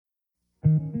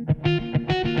Full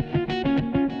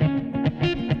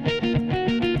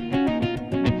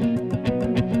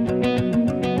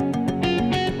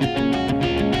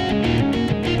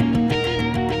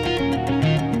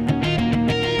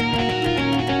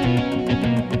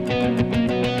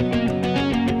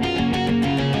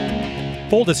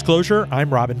disclosure,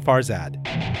 I'm Robin Farzad.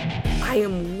 I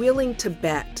am willing to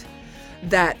bet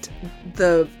that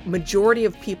the majority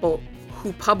of people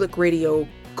who public radio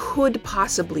could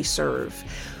possibly serve,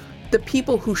 the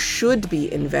people who should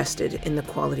be invested in the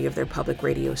quality of their public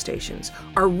radio stations,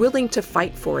 are willing to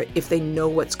fight for it if they know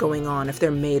what's going on, if they're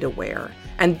made aware.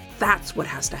 And that's what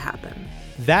has to happen.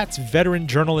 That's veteran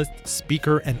journalist,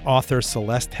 speaker, and author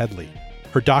Celeste Headlee.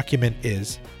 Her document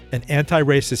is An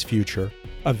Anti-Racist Future,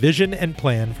 a vision and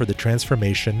plan for the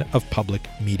transformation of public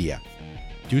media.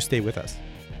 Do stay with us.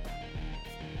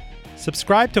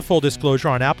 Subscribe to Full Disclosure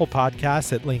on Apple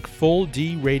Podcasts at link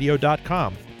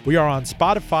fulldradio.com. We are on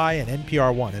Spotify and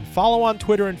NPR One, and follow on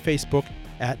Twitter and Facebook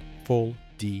at Full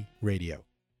D Radio.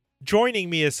 Joining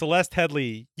me is Celeste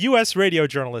Headlee, U.S. radio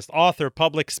journalist, author,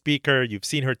 public speaker. You've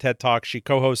seen her TED Talk. She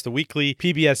co-hosts the weekly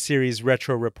PBS series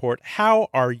Retro Report. How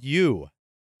are you?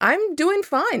 I'm doing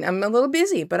fine. I'm a little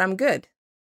busy, but I'm good.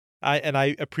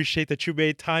 I appreciate that you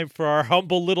made time for our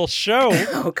humble little show.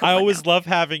 I always love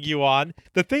having you on.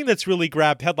 The thing that's really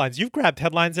grabbed headlines, you've grabbed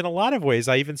headlines in a lot of ways.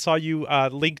 I even saw you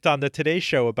linked on the Today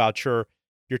Show about your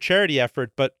charity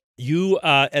effort. But you,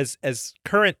 as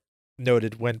Current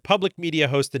noted, when public media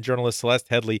host and journalist Celeste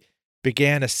Headlee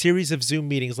began a series of Zoom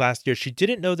meetings last year, she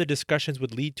didn't know the discussions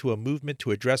would lead to a movement to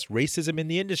address racism in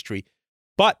the industry.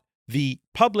 But the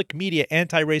Public Media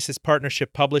Anti-Racist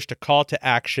Partnership published a call to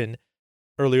action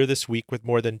earlier this week with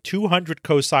more than 200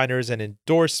 co-signers and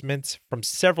endorsements from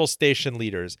several station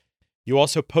leaders. You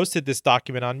also posted this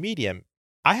document on Medium.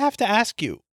 I have to ask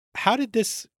you, how did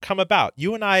this come about?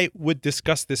 You and I would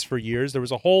discuss this for years. There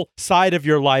was a whole side of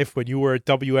your life when you were at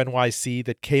WNYC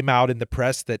that came out in the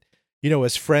press that,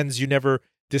 as friends, you never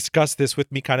discussed this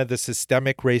with me, kind of the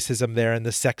systemic racism there and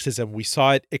the sexism. We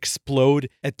saw it explode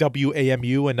at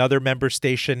WAMU, another member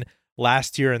station,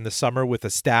 last year in the summer with a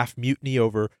staff mutiny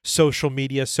over social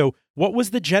media. So what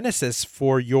was the genesis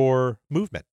for your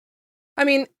movement? I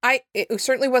mean, it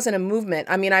certainly wasn't a movement.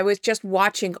 I mean, I was just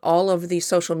watching all of these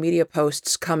social media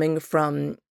posts coming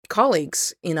from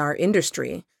colleagues in our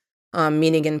industry,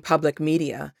 meaning in public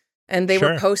media. And they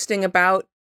were posting about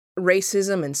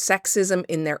racism and sexism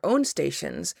in their own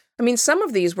stations. I mean, some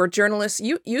of these were journalists,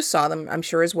 you saw them, I'm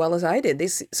sure, as well as I did.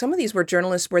 Some of these were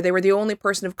journalists where they were the only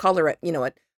person of color at,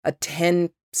 a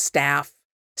 10-staff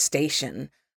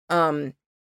station. And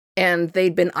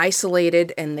they'd been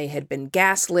isolated and they had been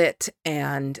gaslit.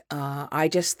 And I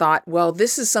just thought, well,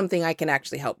 this is something I can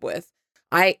actually help with.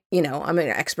 I'm an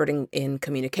expert in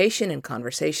communication and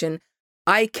conversation.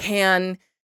 I can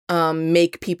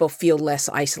make people feel less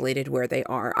isolated where they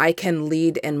are. I can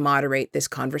lead and moderate this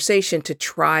conversation to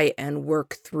try and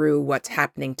work through what's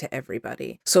happening to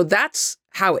everybody. So that's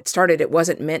how it started. It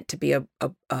wasn't meant to be a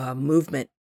movement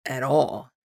at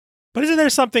all. But isn't there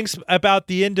something about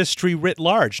the industry writ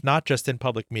large, not just in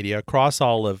public media, across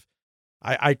all of,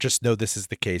 I just know this is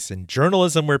the case in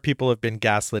journalism where people have been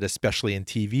gaslit, especially in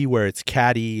TV where it's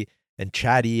catty and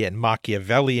chatty and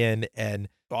Machiavellian and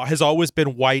has always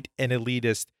been white and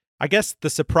elitist. I guess the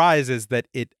surprise is that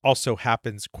it also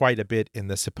happens quite a bit in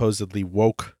the supposedly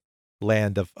woke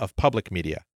land of public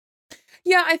media.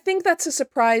 Yeah, I think that's a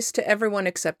surprise to everyone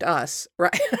except us,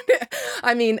 right?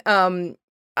 I mean,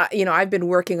 I've been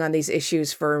working on these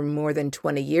issues for more than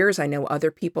 20 years. I know other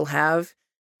people have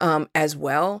as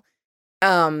well.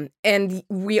 And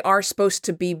we are supposed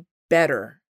to be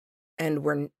better, and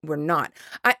we're not.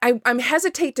 I'm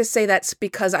hesitate to say that's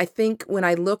because I think when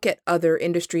I look at other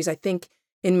industries, I think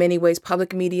in many ways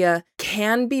public media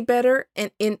can be better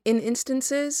in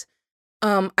instances.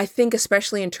 I think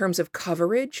especially in terms of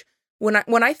coverage.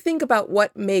 When I think about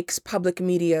what makes public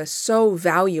media so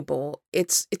valuable,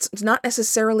 it's not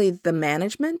necessarily the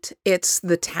management, it's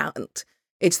the talent,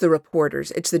 it's the reporters,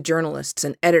 it's the journalists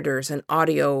and editors and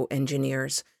audio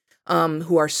engineers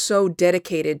who are so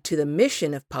dedicated to the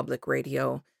mission of public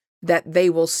radio that they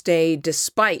will stay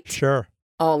despite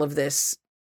all of this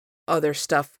other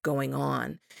stuff going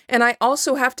on. And I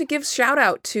also have to give shout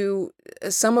out to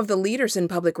some of the leaders in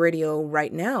public radio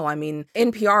right now. I mean,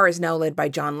 NPR is now led by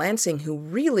John Lansing, who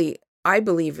really, I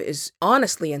believe, is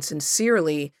honestly and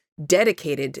sincerely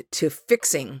dedicated to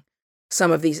fixing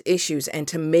some of these issues and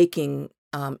to making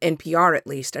NPR, at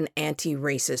least, an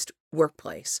anti-racist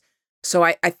workplace. So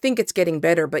I think it's getting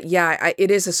better. But yeah,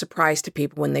 it is a surprise to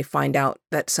people when they find out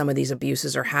that some of these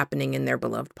abuses are happening in their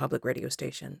beloved public radio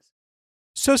stations.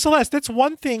 So, Celeste, it's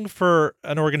one thing for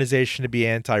an organization to be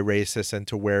anti-racist and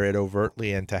to wear it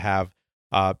overtly and to have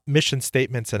mission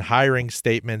statements and hiring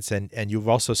statements, and you've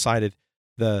also cited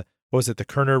the what was it, the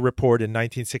Kerner report in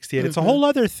 1968. It's a Mm-hmm. whole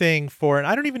other thing for, and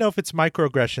I don't even know if it's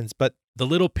microaggressions, but the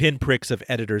little pinpricks of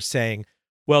editors saying,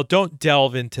 "Well, don't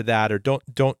delve into that," or don't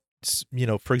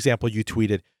for example, you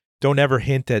tweeted, "Don't ever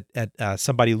hint at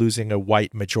somebody losing a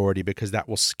white majority because that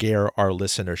will scare our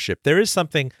listenership." There is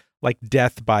something like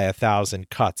death by 1,000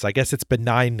 cuts. I guess it's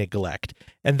benign neglect.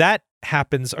 And that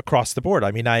happens across the board.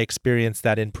 I mean, I experienced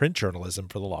that in print journalism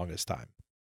for the longest time.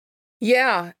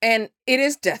 Yeah, and it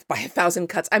is death by 1,000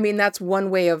 cuts. I mean, that's one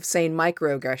way of saying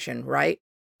microaggression, right?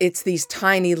 It's these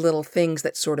tiny little things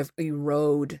that sort of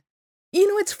erode.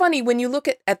 It's funny, when you look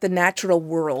at the natural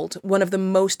world, one of the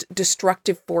most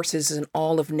destructive forces in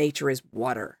all of nature is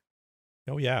water.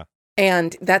 Oh, yeah.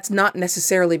 And that's not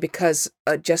necessarily because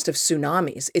just of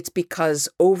tsunamis. It's because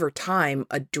over time,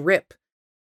 a drip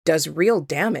does real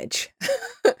damage.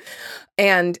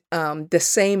 And the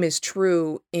same is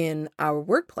true in our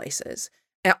workplaces.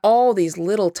 And all these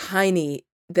little tiny,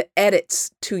 the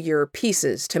edits to your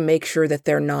pieces to make sure that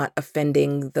they're not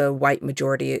offending the white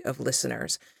majority of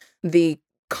listeners. The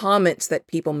comments that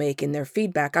people make in their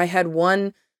feedback. I had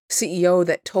one CEO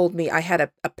that told me, I had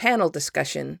a panel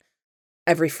discussion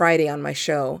every Friday on my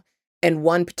show. And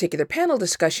one particular panel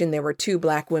discussion, there were 2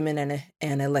 Black women and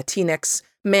a Latinx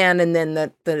man, and then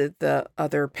the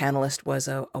other panelist was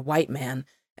a white man.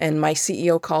 And my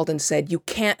CEO called and said, "You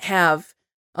can't have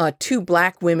 2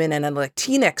 Black women and a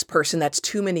Latinx person. That's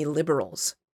too many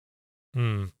liberals."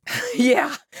 Hmm.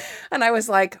 Yeah. And I was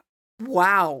like,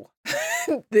 wow.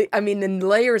 The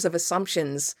layers of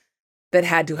assumptions that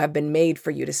had to have been made for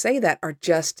you to say that are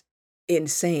just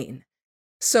insane.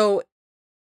 So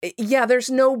yeah,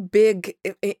 there's no big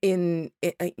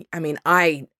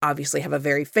I obviously have a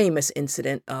very famous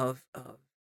incident of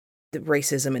the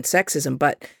racism and sexism,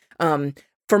 but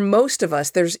for most of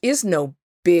us, there is no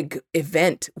big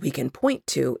event we can point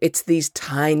to. It's these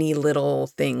tiny little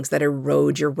things that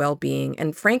erode your well-being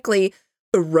and frankly,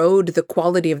 erode the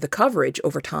quality of the coverage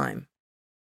over time.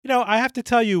 I have to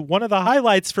tell you, one of the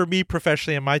highlights for me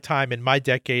professionally in my time in my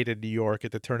decade in New York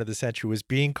at the turn of the century was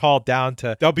being called down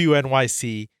to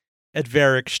WNYC at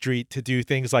Varick Street to do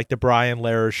things like the Brian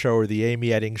Lehrer show or the Amy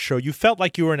Eddings show. You felt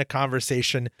like you were in a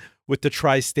conversation with the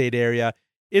tri-state area.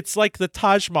 It's like the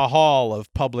Taj Mahal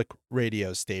of public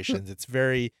radio stations.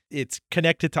 It's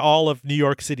connected to all of New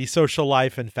York City social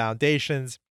life and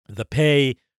foundations. The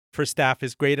pay for staff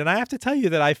is great. And I have to tell you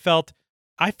that I felt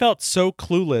so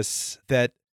clueless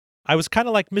that I was kind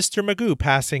of like Mr. Magoo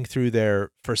passing through there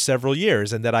for several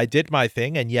years, and that I did my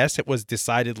thing. And yes, it was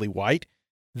decidedly white.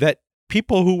 That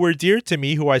people who were dear to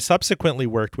me, who I subsequently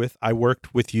worked with, I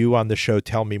worked with you on the show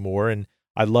Tell Me More, and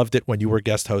I loved it when you were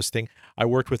guest hosting. I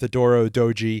worked with Adoro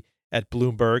Doji at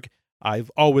Bloomberg.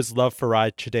 I've always loved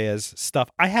Farai Chidea's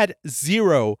stuff. I had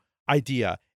zero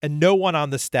idea, and no one on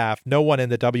the staff, no one in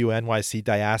the WNYC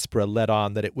diaspora let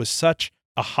on that it was such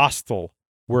a hostile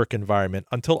work environment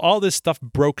until all this stuff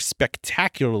broke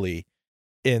spectacularly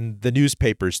in the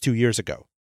newspapers 2 years ago.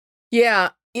 Yeah,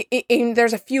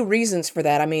 there's a few reasons for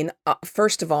that.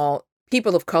 First of all,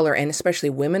 people of color, and especially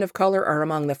women of color, are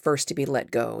among the first to be let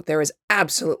go. There is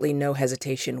absolutely no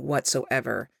hesitation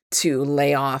whatsoever to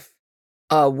lay off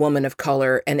a woman of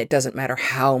color, and it doesn't matter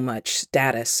how much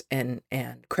status and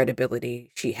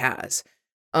credibility she has.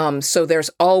 So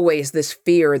there's always this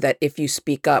fear that if you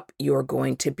speak up, you're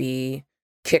going to be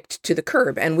kicked to the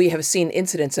curb. And we have seen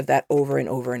incidents of that over and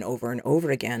over and over and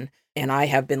over again. And I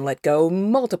have been let go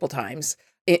multiple times.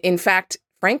 In fact,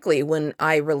 frankly, when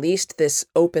I released this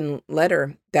open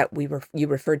letter that you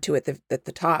referred to at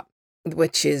the top,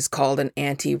 which is called An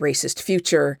Anti-Racist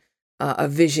Future, a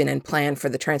vision and plan for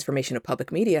the transformation of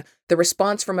public media, the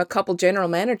response from a couple general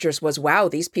managers was, "Wow,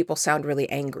 these people sound really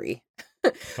angry."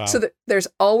 Wow. So there's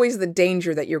always the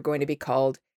danger that you're going to be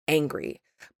called angry.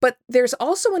 But there's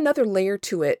also another layer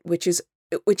to it, which is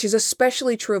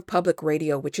especially true of public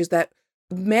radio, which is that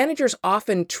managers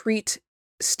often treat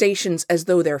stations as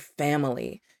though they're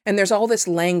family. And there's all this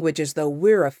language as though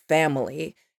we're a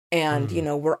family and,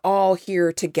 we're all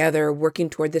here together working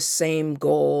toward the same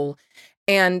goal.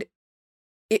 And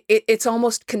it's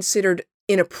almost considered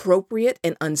inappropriate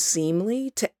and unseemly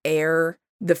to air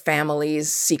the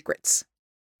family's secrets.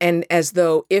 And as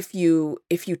though if you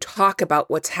talk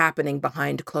about what's happening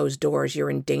behind closed doors,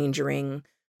 you're endangering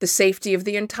the safety of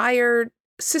the entire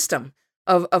system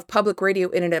of public radio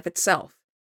in and of itself.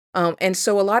 And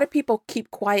so a lot of people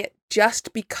keep quiet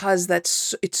just because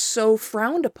it's so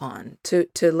frowned upon to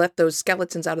let those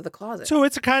skeletons out of the closet. So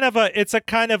it's a kind of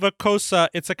a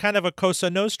Cosa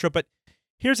Nostra. But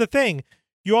here's the thing: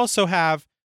 you also have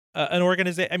an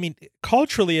organization. I mean,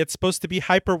 culturally, it's supposed to be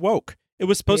hyper woke. It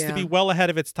was supposed to be well ahead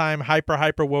of its time,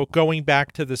 hyper woke, going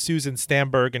back to the Susan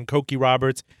Stamberg and Cokie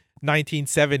Roberts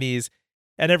 1970s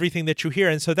and everything that you hear.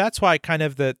 And so that's why kind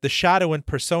of the shadow and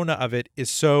persona of it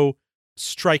is so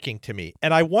striking to me.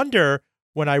 And I wonder,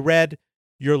 when I read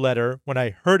your letter, when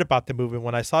I heard about the movement,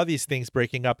 when I saw these things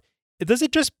breaking up, does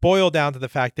it just boil down to the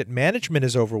fact that management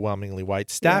is overwhelmingly white,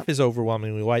 staff is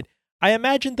overwhelmingly white? I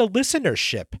imagine the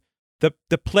listenership,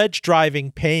 the pledge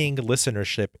driving, paying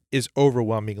listenership is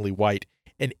overwhelmingly white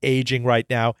and aging right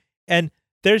now. And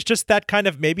there's just that kind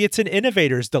of, maybe it's an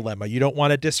innovator's dilemma. You don't want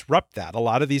to disrupt that. A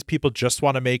lot of these people just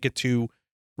want to make it to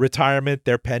retirement,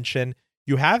 their pension.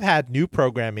 You have had new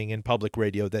programming in public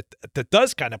radio that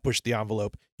does kind of push the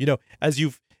envelope. You know, as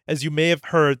you may have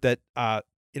heard that,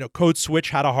 Code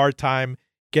Switch had a hard time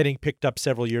getting picked up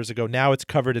several years ago. Now it's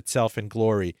covered itself in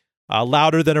glory.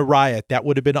 Louder Than a Riot, that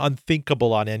would have been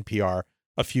unthinkable on NPR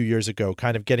a few years ago,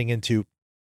 kind of getting into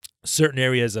certain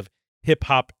areas of hip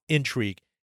hop intrigue.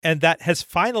 And that has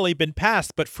finally been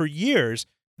passed. But for years,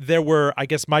 there were, I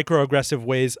guess, microaggressive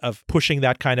ways of pushing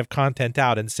that kind of content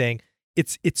out and saying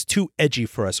it's too edgy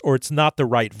for us, or it's not the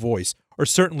right voice. Or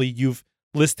certainly you've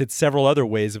listed several other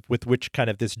ways with which kind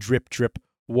of this drip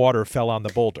water fell on the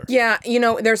boulder. Yeah,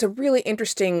 there's a really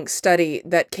interesting study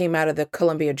that came out of the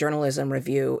Columbia Journalism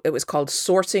Review. It was called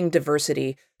Sourcing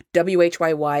Diversity,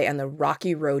 WHYY and the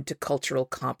Rocky Road to Cultural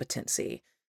Competency.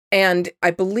 And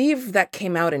I believe that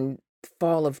came out in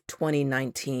fall of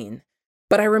 2019.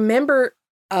 But I remember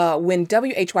when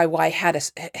WHYY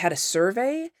had a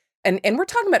survey, and we're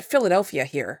talking about Philadelphia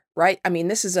here, right? I mean,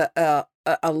 this is a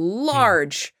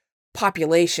large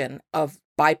population of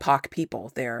BIPOC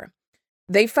people there.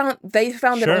 They found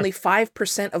that only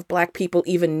 5% of Black people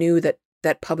even knew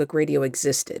that public radio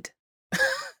existed.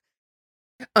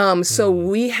 So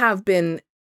we have been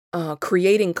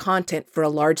creating content for a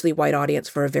largely white audience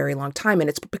for a very long time, and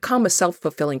it's become a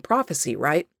self-fulfilling prophecy,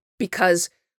 right? Because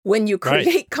when you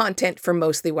create content for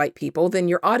mostly white people, then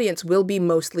your audience will be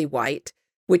mostly white,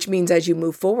 which means as you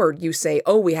move forward, you say,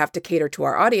 oh, we have to cater to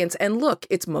our audience, and look,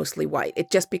 it's mostly white.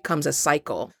 It just becomes a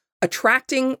cycle.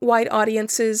 Attracting white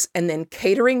audiences and then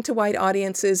catering to white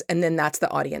audiences, and then that's the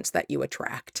audience that you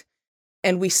attract.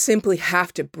 And we simply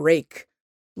have to break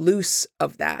loose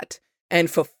of that and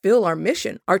fulfill our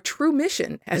mission, our true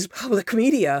mission as public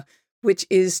media, which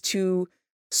is to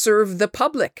serve the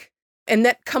public. And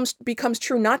that becomes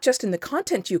true not just in the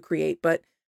content you create, but,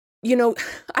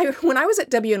 when I was at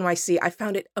WNYC, I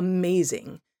found it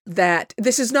amazing that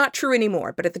this is not true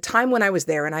anymore. But at the time when I was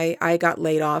there and I got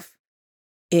laid off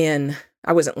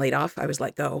I wasn't laid off, I was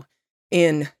let go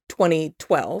in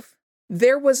 2012.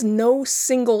 There was no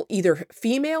single either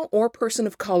female or person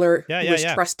of color who was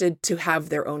trusted to have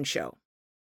their own show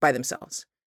by themselves.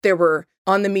 There were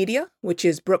On the Media, which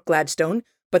is Brooke Gladstone,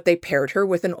 but they paired her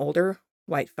with an older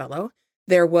white fellow.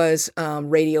 There was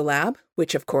Radio Lab,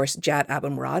 which of course Jad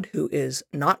Abumrad, who is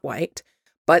not white,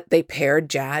 but they paired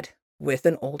Jad with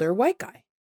an older white guy.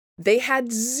 They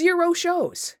had 0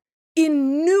 shows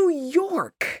in New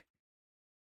York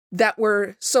that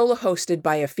were solo hosted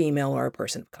by a female or a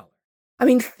person of color. I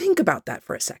mean, think about that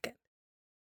for a second.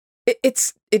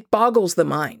 It boggles the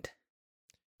mind.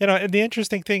 And the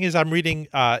interesting thing is I'm reading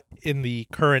in the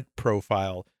current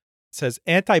profile, it says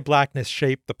anti-Blackness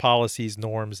shape the policies,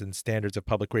 norms, and standards of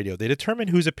public radio. They determine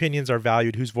whose opinions are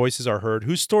valued, whose voices are heard,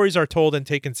 whose stories are told and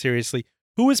taken seriously,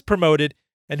 who is promoted,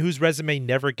 and whose resume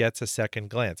never gets a second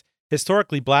glance.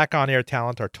 Historically, Black on-air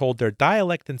talent are told their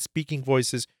dialect and speaking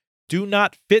voices do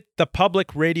not fit the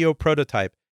public radio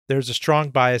prototype. There's a strong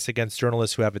bias against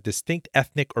journalists who have a distinct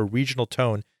ethnic or regional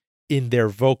tone in their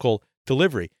vocal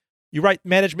delivery. You write,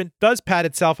 management does pat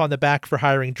itself on the back for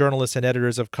hiring journalists and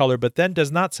editors of color, but then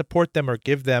does not support them or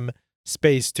give them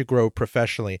space to grow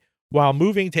professionally. While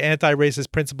moving to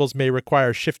anti-racist principles may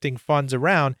require shifting funds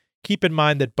around, keep in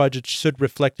mind that budgets should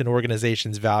reflect an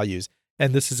organization's values,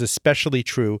 and this is especially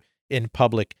true in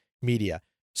public media.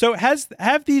 So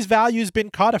have these values been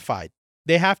codified?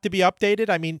 They have to be updated?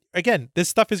 I mean, again, this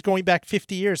stuff is going back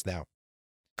 50 years now.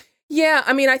 Yeah,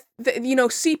 I mean,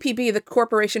 CPB, the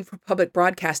Corporation for Public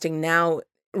Broadcasting, now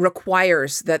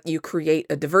requires that you create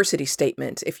a diversity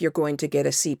statement if you're going to get a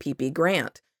CPB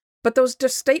grant. But those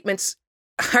statements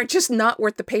are just not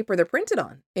worth the paper they're printed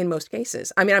on in most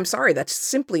cases. I mean, I'm sorry, that's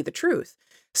simply the truth.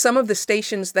 Some of the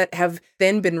stations that have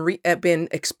then been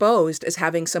exposed as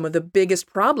having some of the biggest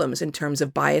problems in terms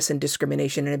of bias and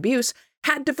discrimination and abuse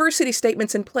had diversity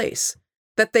statements in place.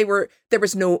 That there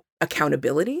was no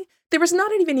accountability. There was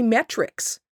not even any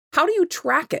metrics. How do you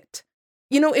track it?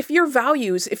 If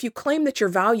you claim that your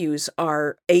values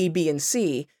are A, B, and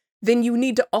C, then you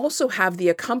need to also have the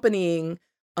accompanying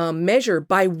measure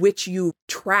by which you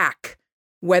track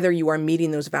whether you are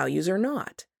meeting those values or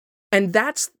not. And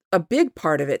that's a big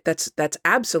part of it that's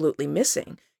absolutely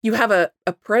missing. You have a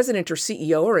president or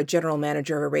CEO or a general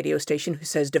manager of a radio station who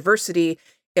says diversity,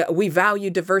 we value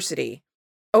diversity.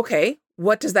 Okay,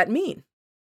 what does that mean?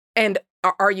 And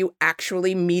are you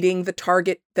actually meeting the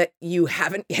target that you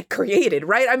haven't yet created,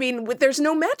 right? I mean, there's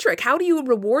no metric. How do you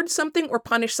reward something or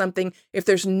punish something if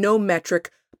there's no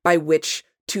metric by which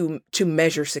to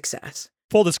measure success?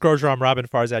 Full disclosure, I'm Robin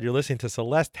Farzad. You're listening to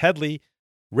Celeste Headlee,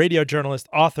 radio journalist,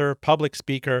 author, public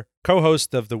speaker,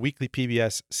 co-host of the weekly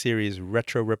PBS series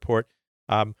Retro Report.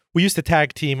 We used to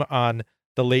tag team on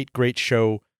the late great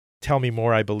show Tell Me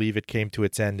More. I believe it came to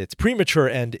its premature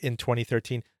end in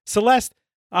 2013. Celeste,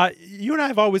 you and I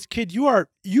have always kid. You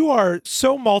are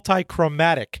so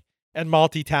multi-chromatic and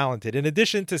multi-talented. In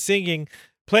addition to singing,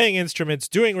 playing instruments,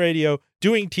 doing radio,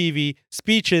 doing TV,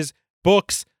 speeches,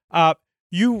 books, I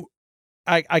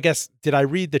guess, did I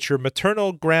read that your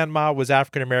maternal grandma was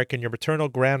African-American, your maternal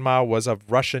grandma was of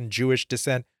Russian Jewish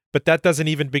descent, but that doesn't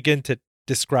even begin to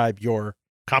describe your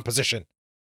composition.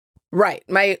 Right.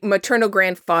 My maternal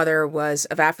grandfather was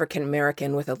of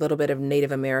African-American with a little bit of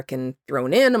Native American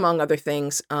thrown in, among other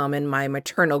things. And my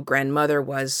maternal grandmother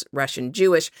was Russian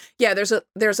Jewish. Yeah, there's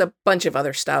a bunch of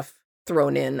other stuff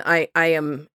thrown in. I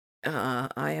am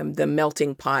the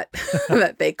melting pot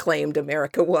that they claimed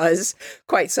America was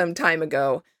quite some time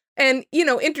ago. And,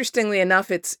 interestingly enough,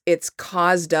 it's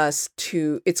caused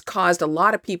a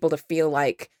lot of people to feel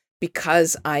like,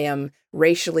 because I am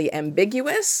racially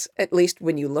ambiguous, at least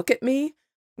when you look at me,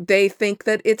 they think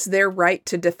that it's their right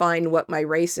to define what my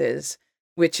race is,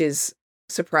 which is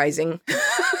surprising.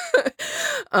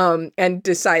 And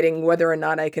deciding whether or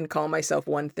not I can call myself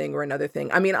one thing or another thing.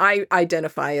 I mean, I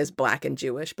identify as Black and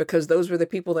Jewish because those were the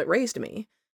people that raised me.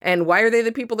 And why are they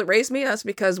the people that raised me? That's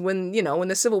because when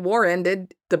the Civil War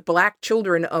ended, the Black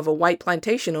children of a white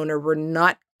plantation owner were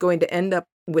not going to end up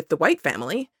with the white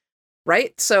family,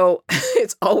 right? So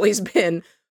it's always been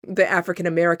the African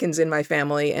Americans in my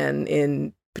family, and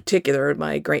in particular,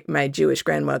 my Jewish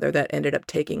grandmother, that ended up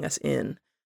taking us in.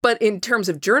 But in terms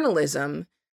of journalism,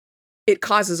 it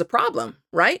causes a problem,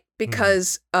 right?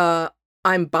 Because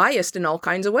I'm biased in all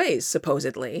kinds of ways,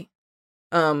 supposedly.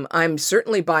 I'm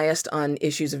certainly biased on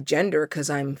issues of gender because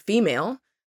I'm female.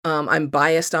 I'm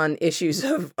biased on issues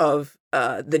of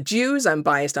the Jews. I'm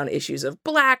biased on issues of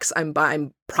Blacks. I'm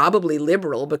probably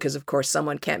liberal because, of course,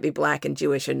 someone can't be Black and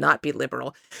Jewish and not be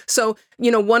liberal. So,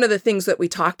 one of the things that we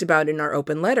talked about in our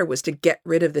open letter was to get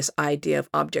rid of this idea of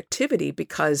objectivity,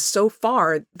 because so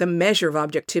far the measure of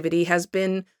objectivity has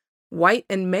been white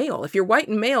and male. If you're white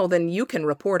and male, then you can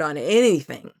report on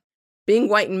anything. Being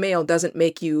white and male doesn't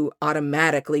make you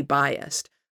automatically biased,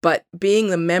 but being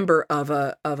the member of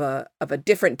a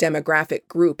different demographic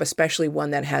group, especially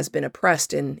one that has been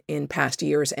oppressed in past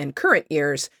years and current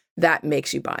years, that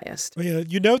makes you biased. Well,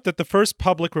 you note that the first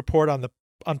public report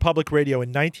on public radio in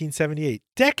 1978,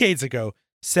 decades ago,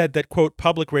 said that, quote,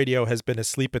 public radio has been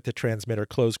asleep at the transmitter,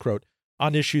 close quote,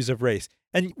 on issues of race.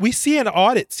 And we see an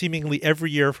audit seemingly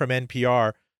every year from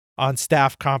NPR on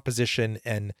staff composition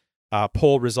and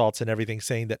poll results and everything,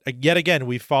 saying that yet again,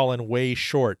 we've fallen way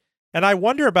short. And I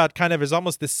wonder about kind of as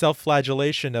almost this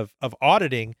self-flagellation of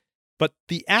auditing, but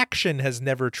the action has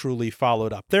never truly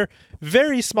followed up. There are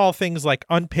very small things like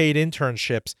unpaid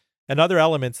internships and other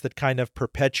elements that kind of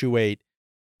perpetuate,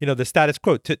 the status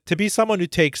quo. To be someone who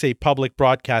takes a public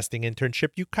broadcasting internship,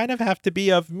 you kind of have to be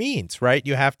of means, right?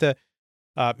 You have to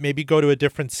maybe go to a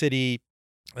different city,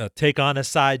 take on a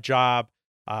side job.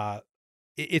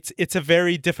 It's a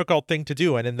very difficult thing to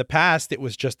do. And in the past, it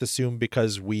was just assumed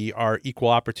because we are equal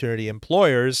opportunity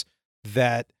employers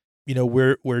that,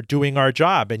 we're doing our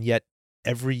job. And yet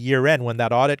every year end, when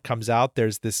that audit comes out,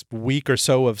 there's this week or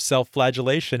so of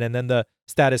self-flagellation, and then the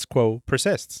status quo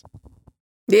persists.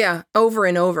 Yeah, over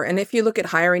and over. And if you look at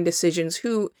hiring decisions,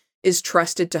 who is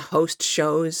trusted to host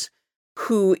shows,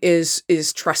 who is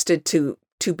trusted to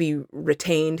be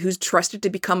retained, who's trusted to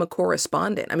become a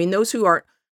correspondent. I mean, those who are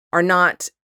not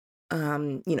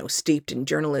steeped in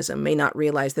journalism may not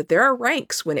realize that there are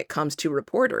ranks when it comes to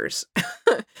reporters.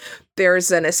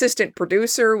 There's an assistant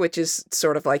producer, which is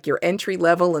sort of like your entry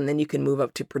level, and then you can move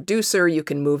up to producer. You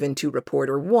can move into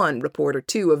reporter 1, reporter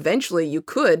 2. Eventually, you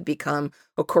could become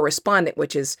a correspondent,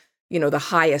 which is, the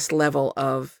highest level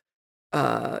of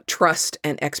trust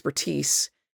and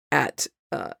expertise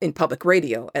in public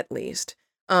radio, at least.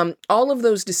 All of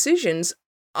those decisions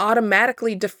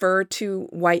automatically defer to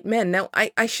white men. Now,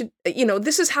 I should,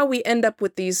 this is how we end up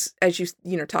with these, as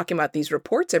talking about these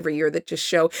reports every year that just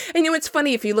show, and it's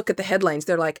funny, if you look at the headlines,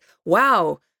 they're like,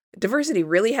 wow, diversity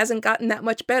really hasn't gotten that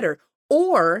much better.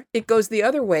 Or it goes the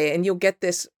other way and you'll get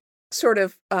this sort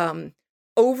of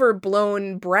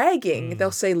overblown bragging.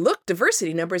 They'll say, look,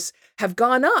 diversity numbers have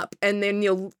gone up. And then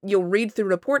you'll read through the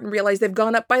report and realize they've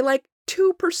gone up by like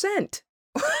 2%.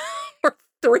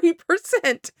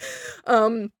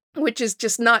 3%, which is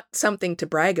just not something to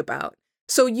brag about.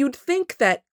 So you'd think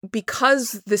that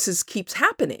because keeps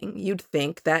happening, you'd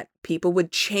think that people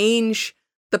would change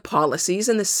the policies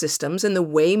and the systems and the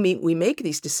way we make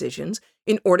these decisions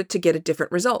in order to get a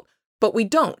different result. But we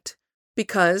don't,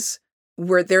 because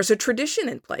there's a tradition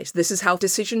in place. This is how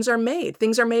decisions are made.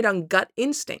 Things are made on gut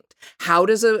instinct. How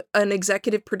does an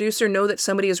executive producer know that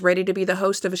somebody is ready to be the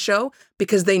host of a show?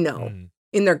 Because they know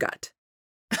in their gut.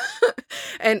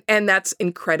 And that's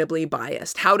incredibly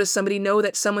biased. How does somebody know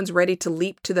that someone's ready to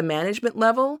leap to the management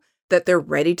level, that they're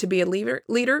ready to be a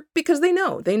leader? Because they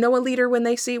know a leader when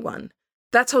they see one.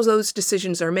 That's how those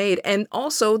decisions are made. And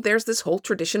also there's this whole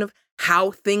tradition of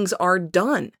how things are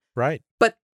done. Right.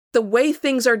 But the way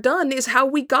things are done is how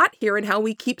we got here and how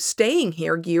we keep staying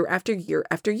here year after year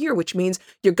after year, which means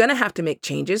you're going to have to make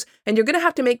changes, and you're going to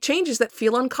have to make changes that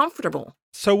feel uncomfortable.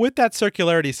 So with that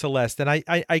circularity, Celeste, and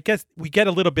I guess we get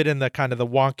a little bit in the kind of the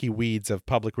wonky weeds of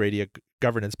public radio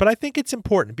governance, but I think it's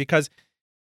important because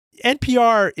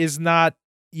NPR is not,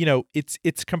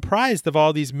 it's comprised of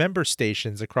all these member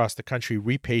stations across the country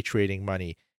repatriating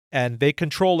money, and they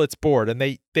control its board,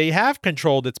 and they have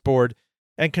controlled its board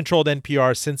and controlled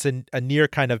NPR since a near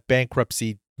kind of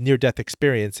bankruptcy, near-death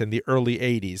experience in the early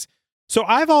 80s. So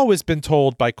I've always been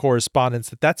told by correspondents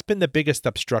that that's been the biggest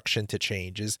obstruction to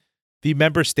change, is the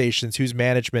member stations whose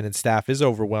management and staff is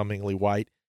overwhelmingly white.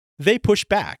 They push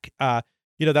back.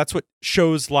 That's what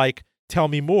shows like Tell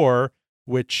Me More,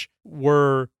 which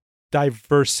were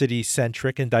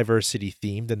diversity-centric and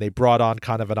diversity-themed, and they brought on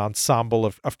kind of an ensemble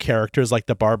of characters like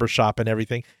the barbershop and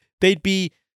everything. They'd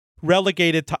be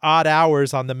relegated to odd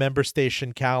hours on the member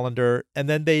station calendar, and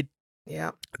then they'd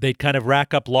kind of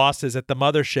rack up losses at the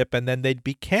mothership, and then they'd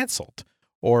be canceled.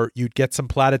 Or you'd get some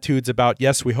platitudes about,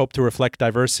 yes, we hope to reflect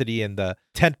diversity in the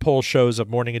tentpole shows of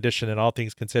Morning Edition and All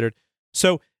Things Considered.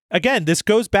 So again, this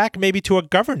goes back maybe to a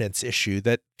governance issue,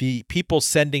 that the people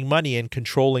sending money and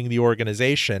controlling the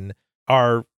organization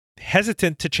are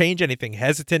hesitant to change anything,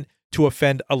 hesitant to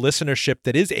offend a listenership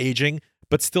that is aging,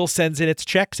 but still sends in its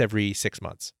checks every 6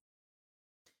 months.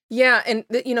 Yeah, and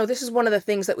this is one of the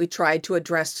things that we tried to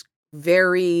address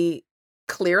very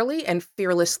clearly and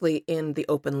fearlessly in the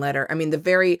open letter. I mean,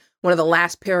 one of the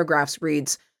last paragraphs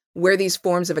reads, where these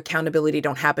forms of accountability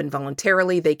don't happen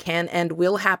voluntarily, they can and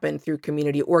will happen through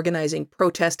community organizing,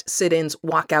 protest, sit-ins,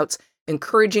 walkouts,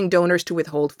 encouraging donors to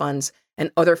withhold funds,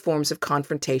 and other forms of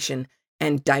confrontation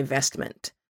and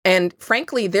divestment. And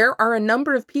frankly, there are a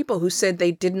number of people who said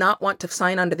they did not want to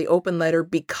sign onto the open letter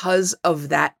because of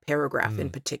that paragraph in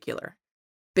particular,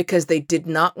 because they did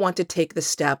not want to take the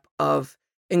step of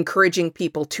encouraging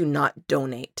people to not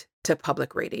donate to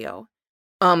public radio.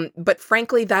 But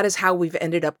frankly, that is how we've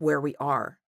ended up where we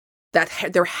are.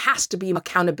 That there has to be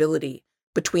accountability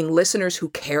between listeners who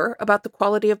care about the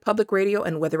quality of public radio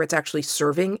and whether it's actually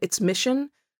serving its mission,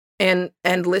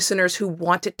 and listeners who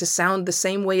want it to sound the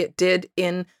same way it did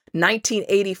in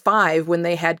 1985 when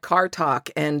they had Car Talk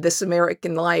and This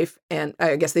American Life, and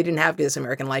I guess they didn't have This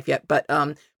American Life yet, but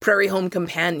Prairie Home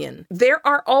Companion. There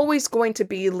are always going to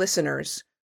be listeners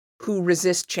who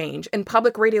resist change, and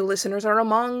public radio listeners are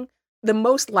among the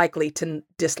most likely to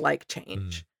dislike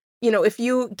change. If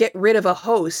you get rid of a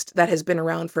host that has been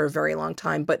around for a very long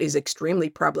time but is extremely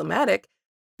problematic,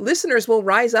 listeners will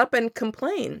rise up and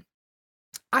complain.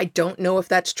 I don't know if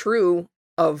that's true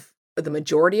of the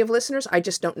majority of listeners. I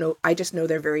just don't know. I just know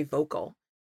they're very vocal.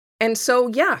 And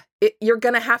so, you're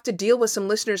going to have to deal with some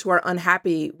listeners who are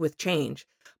unhappy with change.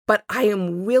 But I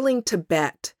am willing to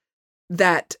bet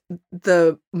that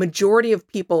the majority of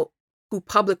people who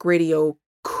public radio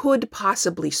could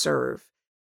possibly serve,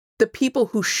 the people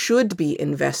who should be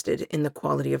invested in the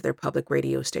quality of their public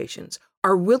radio stations,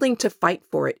 are willing to fight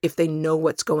for it if they know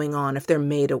what's going on, if they're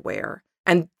made aware.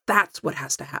 And that's what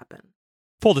has to happen.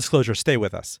 Full disclosure, stay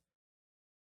with us.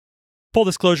 Full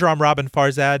disclosure, I'm Robin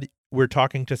Farzad. We're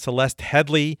talking to Celeste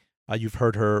Headlee. You've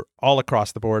heard her all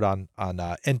across the board on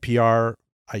NPR.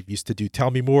 I used to do Tell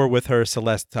Me More with her.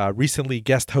 Celeste recently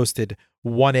guest hosted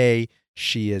 1A.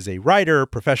 She is a writer,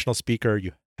 professional speaker.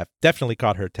 You have definitely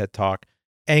caught her TED Talk,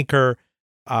 anchor.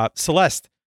 Celeste,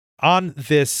 on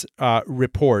this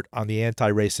report on the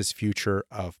anti-racist future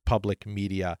of public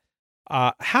media,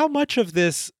 how much of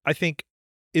this, I think,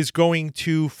 is going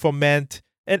to foment,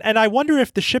 and I wonder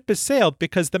if the ship has sailed,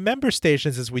 because the member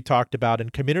stations, as we talked about,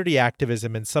 and community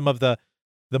activism and some of the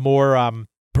more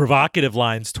provocative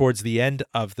lines towards the end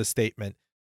of the statement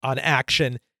on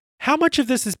action, how much of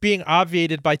this is being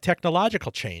obviated by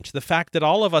technological change? The fact that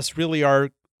all of us really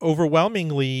are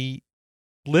overwhelmingly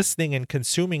listening and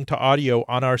consuming to audio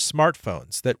on our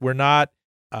smartphones, that we're not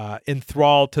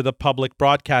enthralled to the public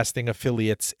broadcasting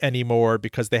affiliates anymore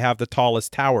because they have the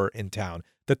tallest tower in town,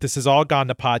 that this has all gone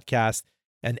to podcast,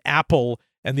 and Apple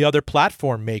and the other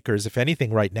platform makers, if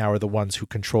anything, right now are the ones who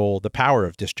control the power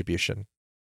of distribution.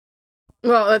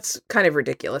 Well, that's kind of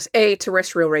ridiculous.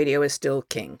 Terrestrial radio is still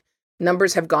king.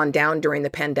 Numbers have gone down during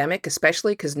the pandemic,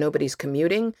 especially because nobody's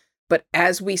commuting. But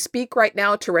as we speak right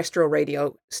now, terrestrial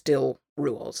radio still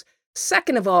rules.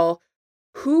 Second of all,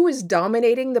 who is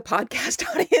dominating the podcast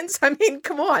audience? I mean,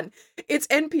 come on. It's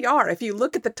NPR. If you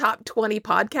look at the top 20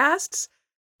 podcasts,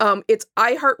 it's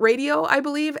iHeartRadio, I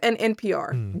believe, and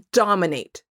NPR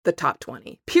dominate the top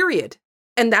 20, period.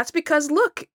 And that's because,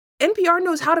 look, NPR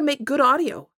knows how to make good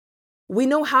audio. We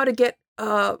know how to get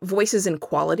voices in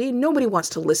quality. Nobody wants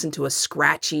to listen to a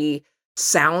scratchy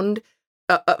sound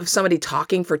of somebody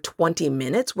talking for 20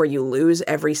 minutes where you lose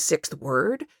every sixth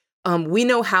word. We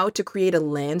know how to create a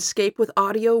landscape with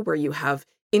audio where you have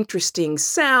interesting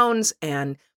sounds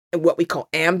and what we call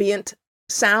ambient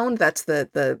sound. That's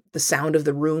the sound of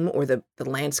the room or the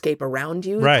landscape around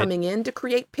you coming in to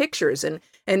create pictures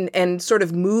and sort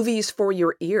of movies for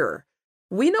your ear.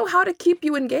 We know how to keep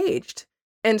you engaged.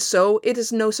 And so it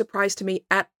is no surprise to me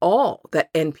at all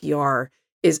that NPR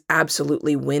is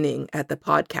absolutely winning at the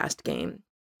podcast game.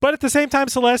 But at the same time,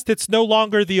 Celeste, it's no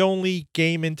longer the only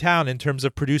game in town in terms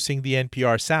of producing the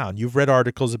NPR sound. You've read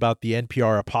articles about the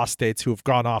NPR apostates who have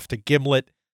gone off to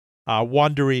Gimlet,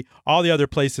 Wondery, all the other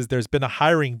places. There's been a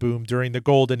hiring boom during the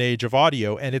golden age of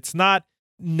audio, and it's not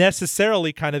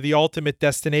necessarily kind of the ultimate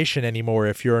destination anymore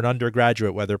if you're an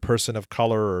undergraduate, whether person of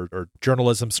color or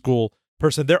journalism school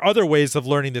person. There are other ways of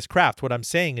learning this craft. What I'm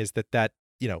saying is that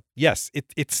yes,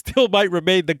 it still might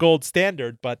remain the gold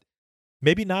standard, but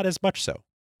maybe not as much so.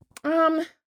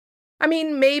 I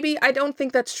mean, maybe. I don't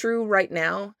think that's true right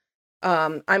now.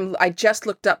 I just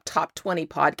looked up top 20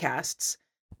 podcasts,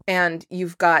 and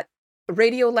you've got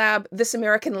Radiolab, This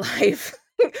American Life,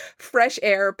 Fresh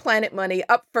Air, Planet Money,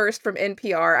 up first from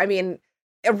NPR. I mean,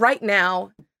 right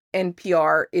now,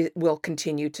 NPR will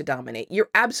continue to dominate. You're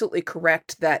absolutely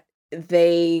correct that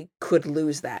they could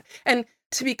lose that. And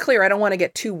to be clear, I don't want to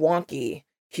get too wonky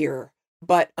here,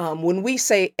 but when we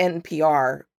say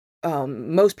NPR,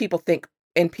 most people think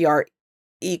NPR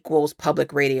equals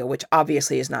public radio, which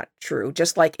obviously is not true.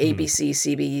 Just like ABC,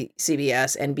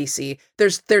 CBS, NBC,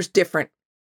 there's different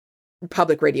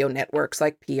public radio networks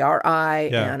like PRI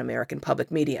and American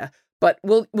Public Media, but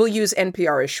we'll use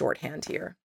NPR as shorthand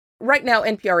here. Right now,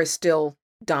 NPR is still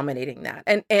dominating that,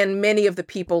 and many of the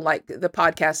people like the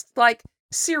podcasts, like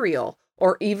Serial,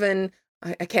 or even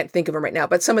I can't think of them right now,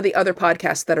 but some of the other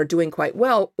podcasts that are doing quite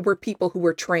well were people who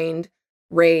were trained,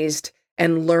 raised,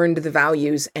 and learned the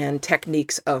values and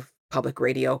techniques of public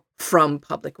radio from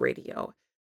public radio.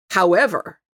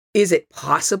 However, is it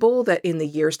possible that in the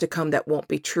years to come that won't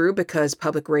be true because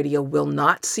public radio will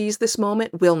not seize this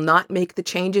moment, will not make the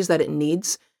changes that it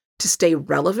needs to stay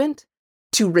relevant,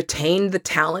 to retain the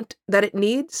talent that it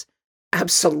needs?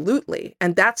 Absolutely.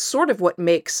 And that's sort of what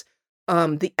makes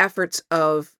the efforts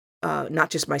of not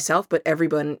just myself, but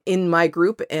everyone in my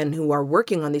group and who are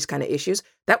working on these kind of issues,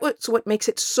 that's what makes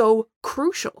it so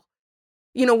crucial.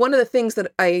 You know, one of the things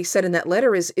that I said in that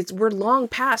letter is we're long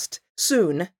past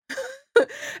soon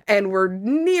and we're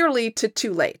nearly to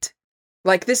too late.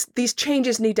 Like these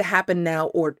changes need to happen now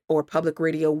or public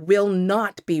radio will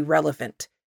not be relevant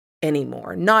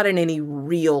anymore, not in any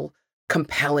real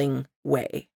compelling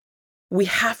way. We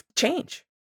have to change.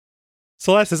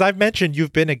 Celeste, as I've mentioned,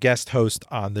 you've been a guest host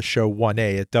on the show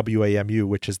 1A at WAMU,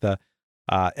 which is the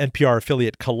NPR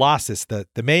affiliate Colossus, the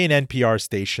main NPR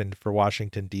station for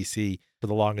Washington, D.C. for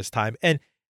the longest time. And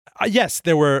yes,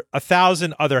 there were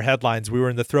 1,000 other headlines. We were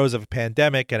in the throes of a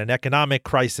pandemic and an economic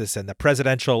crisis and the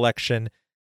presidential election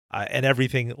and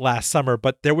everything last summer.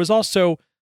 But there was also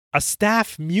a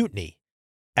staff mutiny.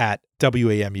 at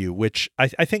WAMU, which I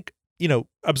think,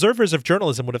 observers of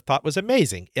journalism would have thought was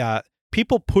amazing.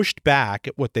 People pushed back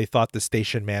at what they thought the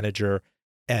station manager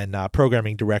and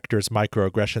programming director's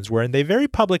microaggressions were, and they very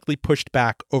publicly pushed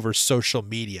back over social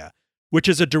media, which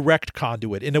is a direct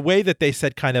conduit, in a way that they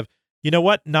said kind of, you know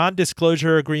what,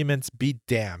 non-disclosure agreements, be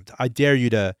damned. I dare you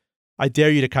to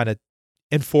kind of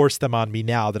enforce them on me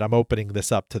now that I'm opening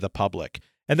this up to the public.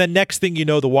 And then next thing you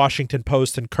know, the Washington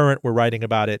Post and Current were writing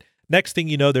about it. Next thing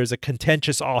you know, there's a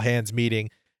contentious all-hands meeting.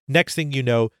 Next thing you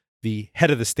know, the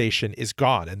head of the station is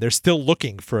gone, and they're still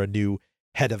looking for a new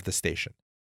head of the station.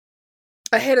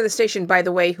 A head of the station, by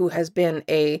the way, who has been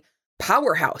a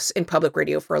powerhouse in public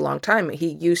radio for a long time.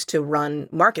 He used to run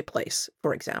Marketplace,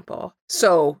 for example.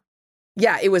 So,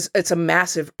 yeah, it's a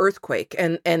massive earthquake.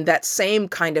 And that same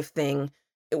kind of thing,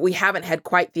 we haven't had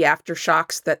quite the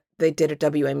aftershocks that they did at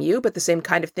WMU, but the same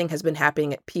kind of thing has been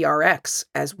happening at PRX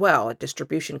as well, a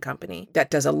distribution company that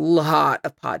does a lot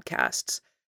of podcasts.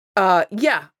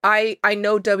 Yeah, I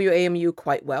know WAMU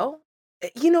quite well.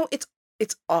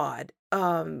 It's odd.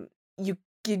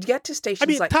 You get to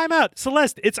stations like... time out,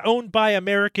 Celeste. It's owned by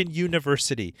American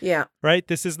University. Yeah. Right?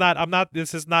 This is not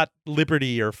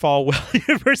Liberty or Falwell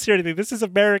University or anything. This is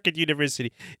American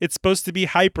University. It's supposed to be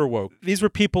hyper woke. These were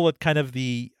people at kind of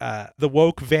the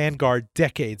woke vanguard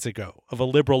decades ago of a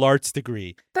liberal arts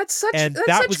degree. That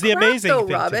was the amazing thing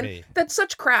Robin. to me. That's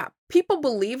such crap. People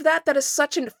believe that. That is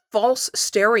such a false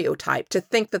stereotype to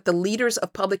think that the leaders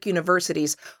of public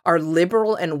universities are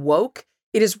liberal and woke.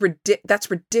 That's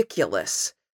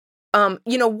ridiculous.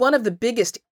 One of the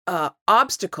biggest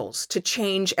obstacles to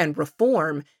change and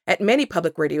reform at many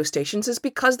public radio stations is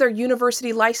because they're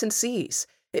university licensees.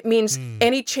 It means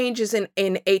any changes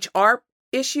in HR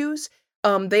issues,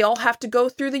 they all have to go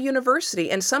through the university.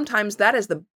 And sometimes that is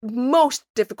the most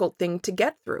difficult thing to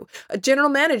get through. General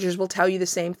managers will tell you the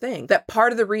same thing, that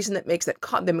part of the reason that makes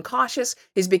them cautious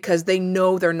is because they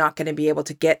know they're not going to be able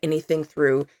to get anything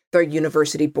through their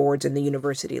university boards and the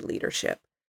university leadership.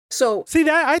 So see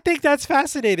that I think that's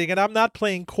fascinating, and I'm not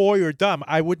playing coy or dumb.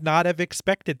 I would not have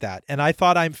expected that, and I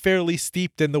thought I'm fairly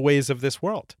steeped in the ways of this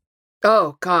world.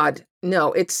 Oh God,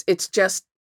 no! It's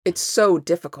so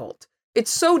difficult.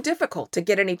 It's so difficult to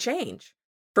get any change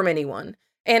from anyone.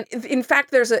 And in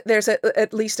fact, there's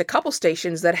at least a couple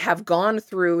stations that have gone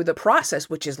through the process,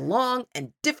 which is long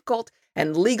and difficult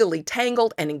and legally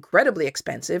tangled and incredibly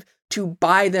expensive, to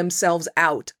buy themselves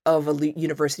out of a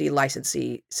university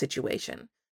licensee situation,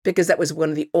 because that was one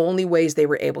of the only ways they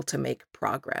were able to make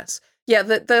progress. Yeah,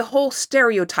 the whole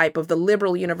stereotype of the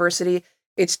liberal university,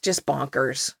 it's just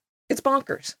bonkers. It's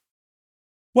bonkers.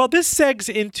 Well, this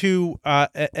segs into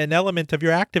an element of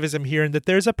your activism here, in that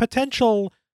there's a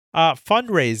potential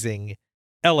fundraising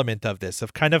element of this,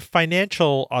 of kind of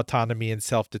financial autonomy and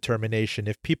self-determination.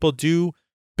 If people do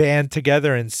band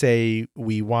together and say,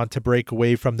 we want to break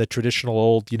away from the traditional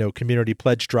old, community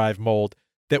pledge drive mold,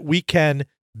 that we can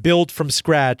build from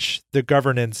scratch the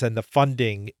governance and the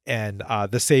funding and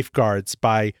the safeguards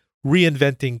by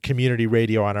reinventing community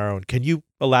radio on our own. Can you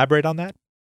elaborate on that?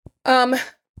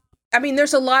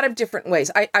 There's a lot of different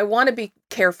ways. I want to be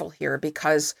careful here,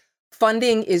 because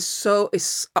funding is so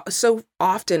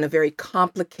often a very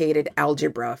complicated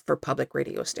algebra for public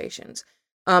radio stations.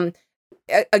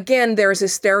 Again, there is a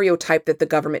stereotype that the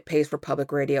government pays for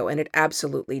public radio, and it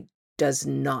absolutely does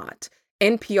not.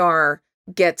 NPR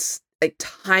gets a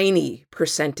tiny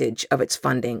percentage of its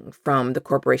funding from the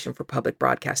Corporation for Public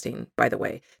Broadcasting, by the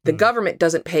way. The government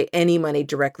doesn't pay any money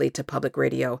directly to public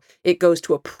radio. It goes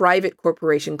to a private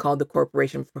corporation called the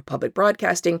Corporation for Public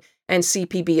Broadcasting, and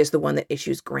CPB is the one that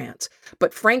issues grants.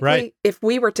 But frankly, If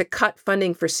we were to cut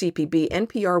funding for CPB,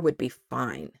 NPR would be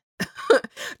fine.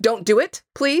 Don't do it,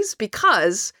 please,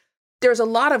 because there's a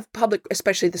lot of public,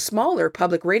 especially the smaller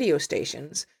public radio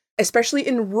stations, especially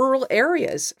in rural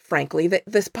areas, frankly, that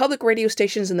the public radio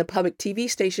stations and the public TV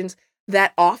stations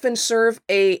that often serve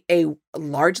a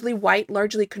largely white,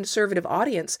 largely conservative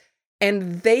audience,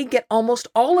 and they get almost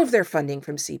all of their funding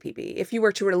from CPB. If you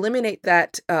were to eliminate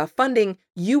that funding,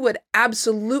 you would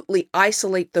absolutely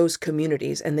isolate those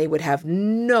communities, and they would have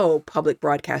no public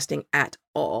broadcasting at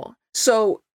all.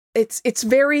 So it's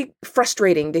very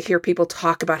frustrating to hear people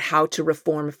talk about how to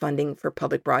reform funding for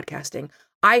public broadcasting.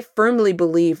 I firmly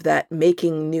believe that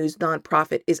making news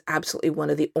nonprofit is absolutely one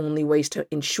of the only ways to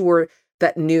ensure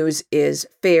that news is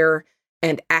fair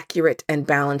and accurate and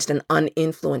balanced and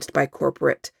uninfluenced by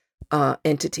corporate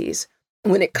entities.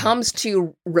 When it comes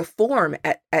to reform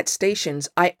at stations,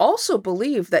 I also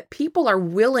believe that people are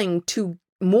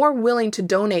more willing to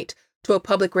donate to a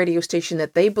public radio station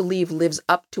that they believe lives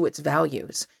up to its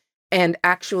values and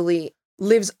actually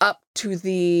lives up to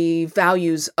the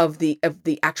values of the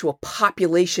actual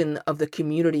population of the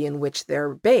community in which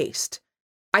they're based,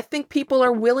 I think people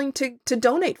are willing to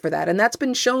donate for that. And that's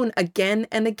been shown again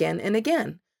and again and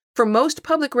again. For most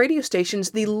public radio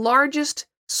stations, the largest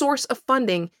source of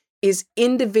funding is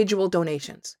individual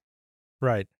donations.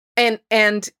 Right. And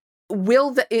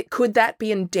could that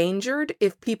be endangered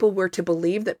if people were to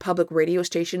believe that public radio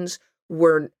stations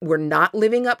were not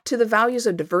living up to the values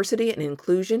of diversity and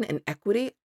inclusion and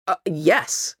equity?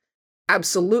 Yes,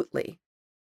 absolutely.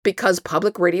 Because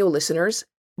public radio listeners,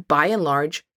 by and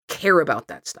large, care about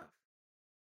that stuff.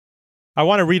 I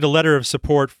want to read a letter of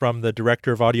support from the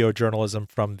director of audio journalism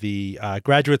from the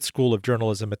Graduate School of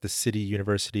Journalism at the City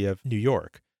University of New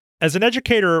York. As an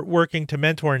educator working to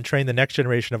mentor and train the next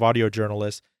generation of audio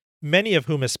journalists, many of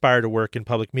whom aspire to work in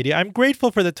public media, I'm grateful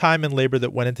for the time and labor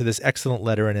that went into this excellent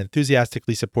letter and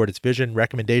enthusiastically support its vision,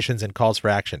 recommendations, and calls for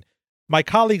action. My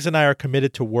colleagues and I are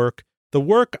committed to the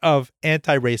work of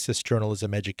anti-racist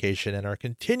journalism education, and are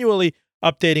continually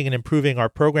updating and improving our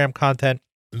program content,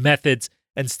 methods,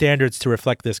 and standards to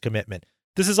reflect this commitment.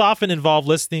 This has often involved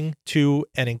listening to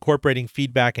and incorporating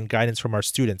feedback and guidance from our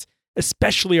students,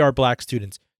 especially our Black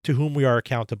students, to whom we are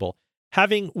accountable.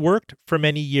 Having worked for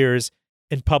many years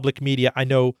in public media, I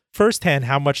know firsthand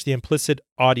how much the implicit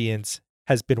audience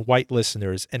has been white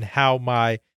listeners, and how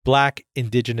my Black,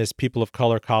 Indigenous, people of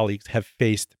color colleagues have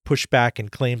faced pushback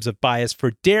and claims of bias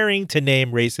for daring to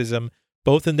name racism,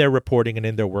 both in their reporting and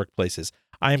in their workplaces.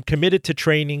 I am committed to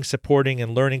training, supporting,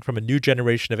 and learning from a new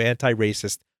generation of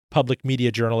anti-racist public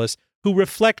media journalists who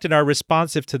reflect and are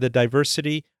responsive to the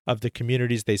diversity of the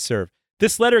communities they serve.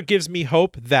 This letter gives me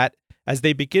hope that as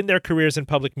they begin their careers in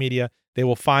public media, they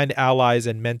will find allies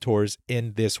and mentors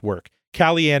in this work.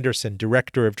 Callie Anderson,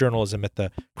 Director of Journalism at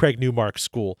the Craig Newmark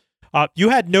School. You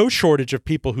had no shortage of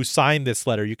people who signed this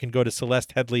letter. You can go to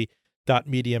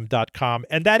celesteheadlee.medium.com.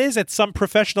 And that is at some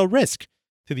professional risk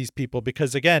to these people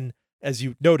because, again, as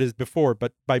you noticed before,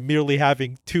 but by merely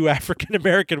having two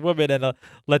African-American women and a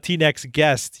Latinx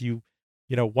guest, you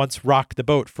once rocked the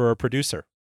boat for a producer.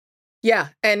 Yeah.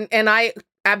 And I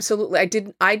absolutely,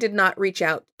 I did not reach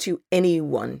out to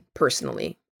anyone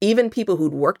personally. Even people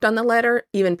who'd worked on the letter,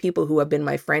 even people who have been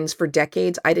my friends for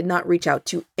decades, I did not reach out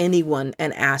to anyone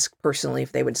and ask personally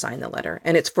if they would sign the letter.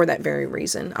 And it's for that very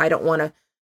reason. I don't want to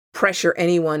pressure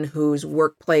anyone whose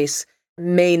workplace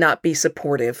may not be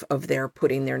supportive of their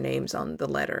putting their names on the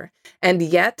letter. And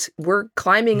yet we're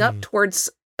climbing up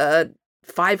towards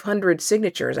 500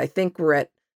 signatures. I think we're at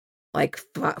like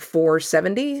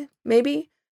 470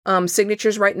 maybe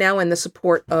signatures right now, and the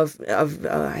support of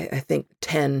I think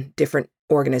 10 different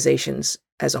organizations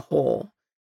as a whole.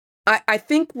 I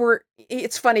think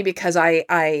it's funny because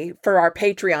I for our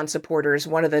Patreon supporters,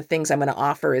 one of the things I'm going to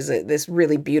offer is this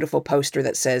really beautiful poster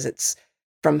that says it's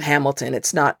from Hamilton.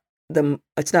 It's not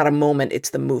a moment,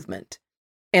 it's the movement.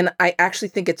 And I actually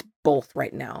think it's both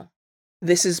right now.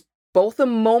 This is both a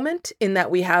moment in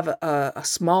that we have a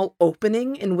small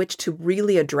opening in which to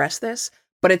really address this,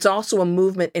 but it's also a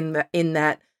movement in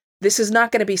that this is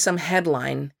not going to be some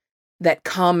headline that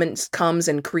comes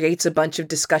and creates a bunch of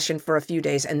discussion for a few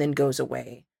days and then goes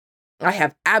away. I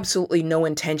have absolutely no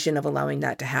intention of allowing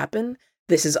that to happen.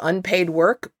 This is unpaid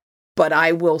work, but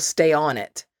I will stay on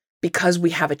it because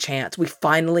we have a chance. We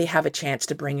finally have a chance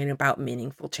to bring in about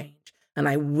meaningful change, and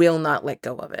I will not let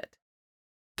go of it.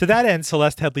 To that end,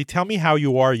 Celeste Headlee, tell me how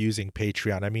you are using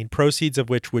Patreon. I mean, proceeds of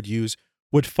which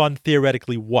would fund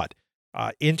theoretically what?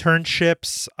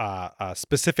 Internships,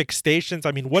 specific stations?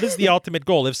 I mean, what is the ultimate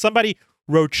goal? If somebody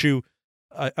wrote you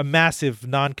a massive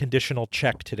non-conditional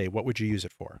check today, what would you use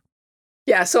it for?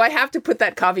 Yeah, so I have to put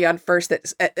that caveat first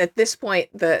that at this point,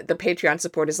 the Patreon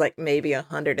support is like maybe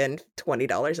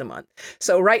 $120 a month.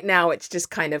 So right now, it's just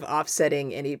kind of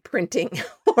offsetting any printing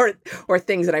or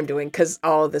things that I'm doing because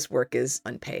all of this work is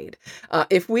unpaid.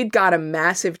 If we'd got a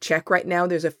massive check right now,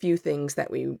 there's a few things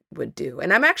that we would do.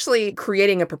 And I'm actually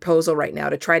creating a proposal right now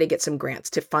to try to get some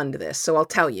grants to fund this. So I'll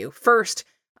tell you. First,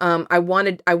 I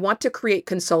want to create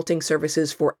consulting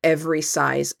services for every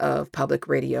size of public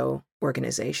radio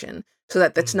organization, so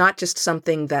that that's not just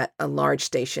something that a large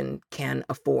station can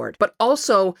afford. But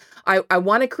also, I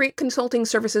want to create consulting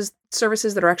services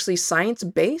that are actually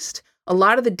science-based. A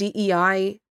lot of the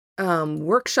DEI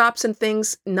workshops and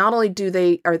things, not only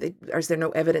is there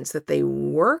no evidence that they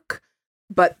work,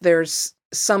 but there's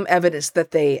some evidence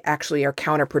that they actually are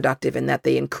counterproductive and that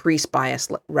they increase bias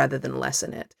rather than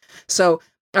lessen it. So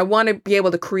I want to be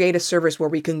able to create a service where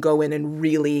we can go in and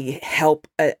really help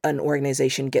an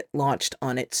organization get launched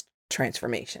on its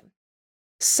transformation.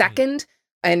 Second,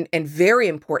 And very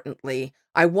importantly,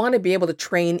 I want to be able to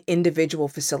train individual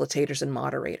facilitators and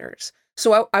moderators.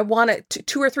 So I want to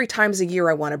 2 or 3 times a year,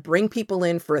 I want to bring people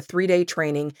in for a 3-day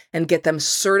training and get them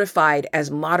certified as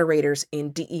moderators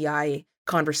in DEI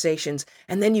conversations.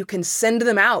 And then you can send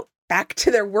them out back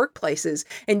to their workplaces,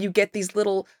 and you get these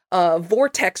little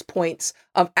vortex points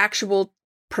of actual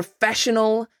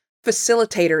professional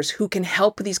facilitators who can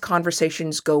help these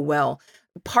conversations go well.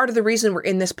 Part of the reason we're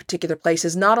in this particular place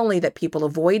is not only that people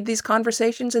avoid these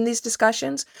conversations and these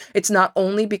discussions, it's not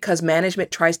only because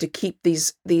management tries to keep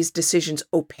these decisions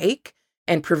opaque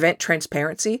and prevent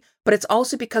transparency, but it's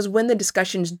also because when the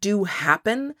discussions do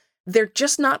happen, they're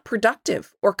just not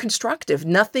productive or constructive.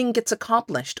 Nothing gets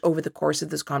accomplished over the course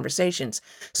of those conversations.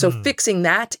 So fixing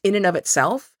that in and of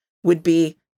itself would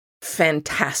be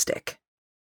fantastic.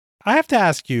 I have to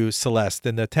ask you, Celeste,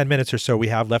 in the 10 minutes or so we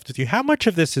have left with you, how much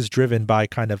of this is driven by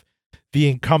kind of the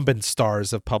incumbent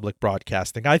stars of public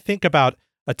broadcasting? I think about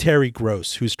a Terry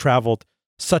Gross, who's traveled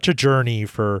such a journey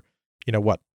for,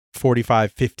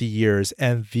 45, 50 years,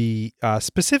 and the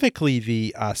specifically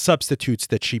the substitutes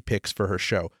that she picks for her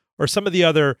show, or some of the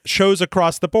other shows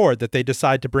across the board that they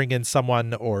decide to bring in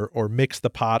someone or mix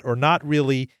the pot or not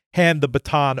really hand the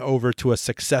baton over to a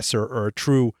successor or a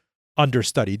true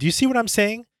understudy. Do you see what I'm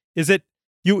saying? Is it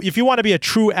if you want to be a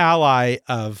true ally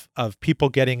of people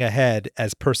getting ahead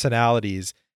as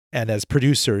personalities and as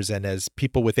producers and as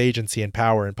people with agency and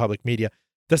power in public media,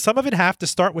 does some of it have to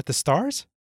start with the stars?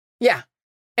 Yeah.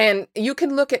 And you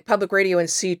can look at public radio and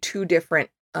see 2 different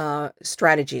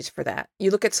strategies for that.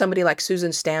 You look at somebody like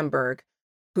Susan Stamberg,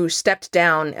 who stepped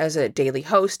down as a daily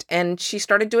host, and she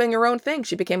started doing her own thing.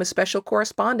 She became a special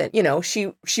correspondent.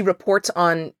 She reports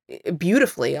on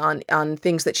beautifully on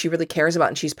things that she really cares about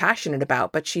and she's passionate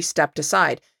about, but she stepped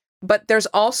aside. But there's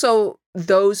also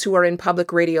those who are in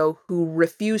public radio who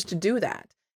refuse to do that.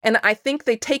 And I think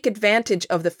they take advantage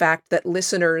of the fact that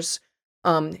listeners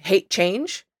hate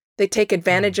change. They take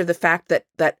advantage of the fact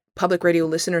that public radio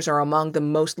listeners are among the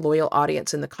most loyal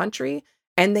audience in the country,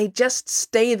 and they just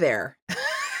stay there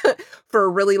for a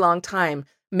really long time,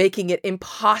 making it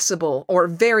impossible or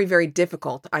very, very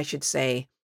difficult, I should say,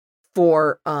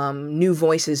 for new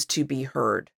voices to be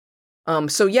heard.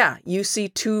 So yeah, you see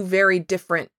 2 very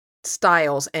different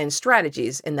styles and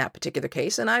strategies in that particular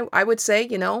case. And I would say,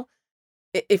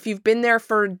 if you've been there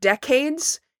for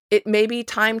decades, it may be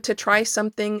time to try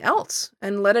something else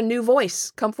and let a new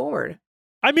voice come forward.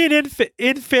 I mean,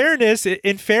 in fairness,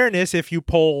 if you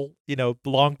poll,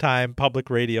 longtime public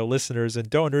radio listeners and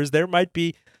donors, there might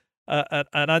be an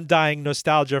undying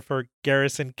nostalgia for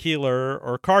Garrison Keillor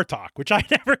or Car Talk, which I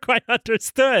never quite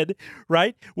understood.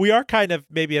 Right? We are kind of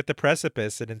maybe at the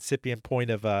precipice, an incipient point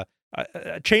of a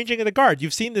changing of the guard.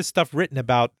 You've seen this stuff written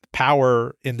about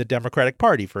power in the Democratic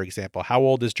Party, for example. How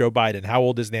old is Joe Biden? How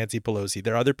old is Nancy Pelosi?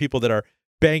 There are other people that are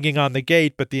banging on the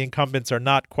gate, but the incumbents are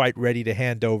not quite ready to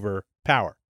hand over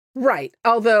power. Right.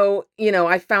 Although,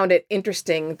 I found it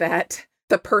interesting that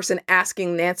the person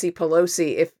asking Nancy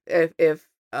Pelosi if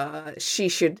she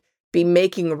should be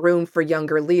making room for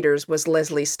younger leaders was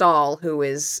Leslie Stahl, who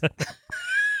is,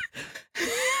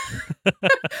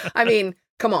 I mean,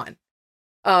 come on.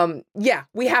 Yeah,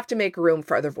 we have to make room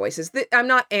for other voices. I'm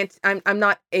not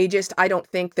ageist. I don't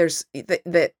think there's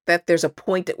that there's a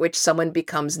point at which someone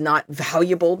becomes not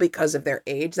valuable because of their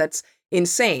age. That's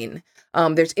insane.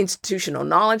 There's institutional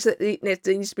knowledge that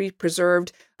needs to be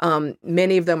preserved.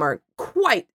 Many of them are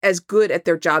quite as good at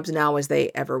their jobs now as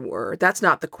they ever were. That's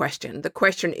not the question. The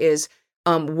question is,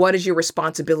 what is your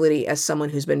responsibility as someone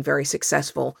who's been very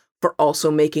successful for also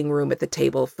making room at the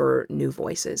table for new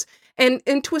voices?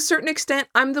 And to a certain extent,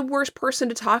 I'm the worst person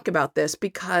to talk about this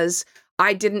because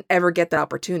I didn't ever get the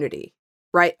opportunity,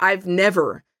 right? I've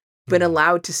never been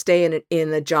allowed to stay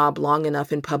in a job long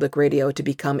enough in public radio to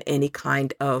become any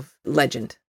kind of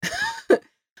legend.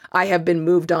 I have been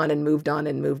moved on and moved on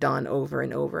and moved on over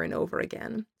and over and over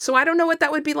again. So I don't know what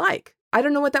that would be like. I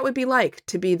don't know what that would be like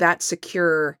to be that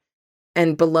secure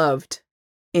and beloved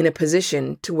in a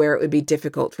position to where it would be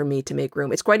difficult for me to make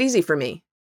room. It's quite easy for me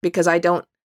because I don't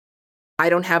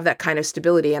have that kind of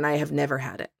stability, and I have never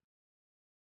had it.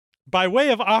 By way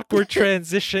of awkward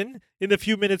transition, in the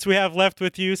few minutes we have left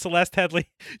with you, Celeste Headlee,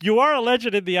 you are a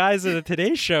legend in the eyes of the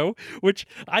Today Show, which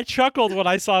I chuckled when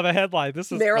I saw the headline.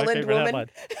 This is Maryland my favorite woman. headline.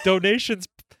 Donations.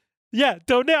 Yeah,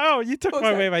 you took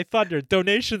my thunder.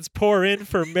 Donations pour in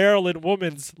for Maryland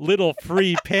woman's little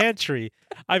free pantry.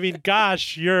 I mean,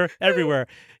 gosh, you're everywhere.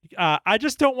 I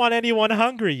just don't want anyone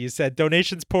hungry, you said.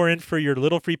 Donations pour in for your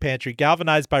little free pantry.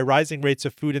 Galvanized by rising rates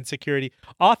of food insecurity,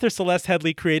 author Celeste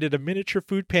Headlee created a miniature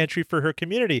food pantry for her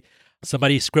community.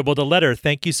 Somebody scribbled a letter.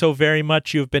 Thank you so very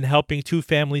much. You've been helping 2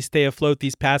 families stay afloat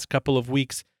these past couple of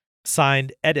weeks.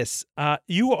 Signed, Edis.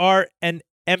 You are an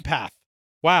empath.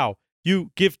 Wow.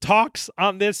 You give talks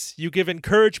on this. You give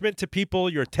encouragement to people,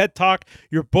 your TED Talk,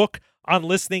 your book on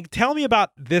listening. Tell me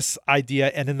about this idea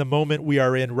and in the moment we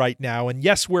are in right now. And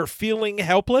yes, we're feeling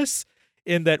helpless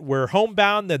in that we're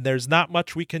homebound and there's not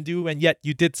much we can do, and yet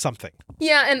you did something.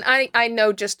 Yeah, and I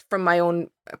know just from my own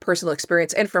personal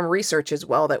experience and from research as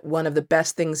well that one of the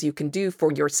best things you can do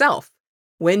for yourself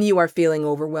when you are feeling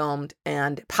overwhelmed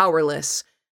and powerless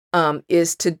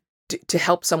is to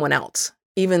help someone else,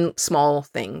 even small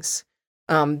things.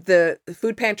 The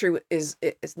food pantry is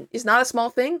not a small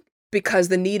thing because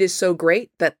the need is so great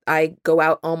that I go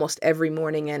out almost every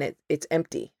morning and it's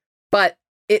empty. But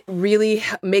it really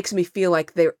makes me feel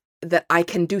like that I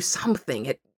can do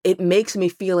something. It makes me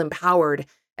feel empowered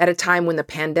at a time when the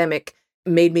pandemic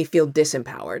made me feel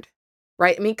disempowered,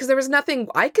 right? I mean, because there was nothing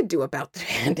I could do about the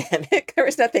pandemic. There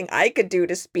was nothing I could do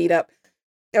to speed up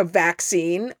a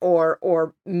vaccine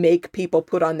or make people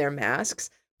put on their masks.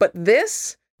 But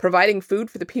this, providing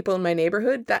food for the people in my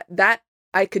neighborhood, that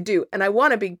I could do. And I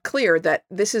want to be clear that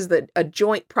this is a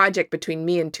joint project between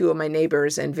me and 2 of my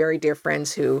neighbors and very dear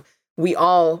friends who we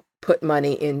all put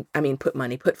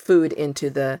food into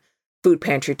the food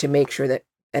pantry to make sure that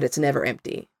it's never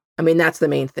empty. I mean, that's the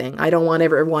main thing. I don't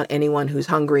ever want anyone who's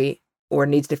hungry or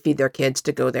needs to feed their kids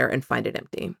to go there and find it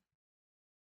empty.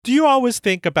 Do you always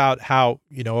think about how,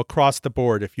 across the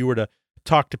board, if you were to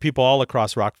talk to people all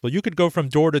across Rockville, you could go from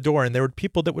door to door and there would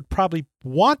people that would probably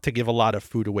want to give a lot of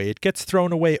food away. It gets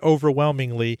thrown away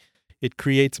overwhelmingly. It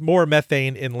creates more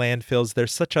methane in landfills.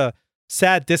 There's such a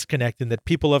sad disconnect in that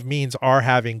people of means are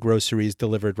having groceries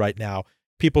delivered right now.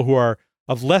 People who are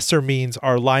of lesser means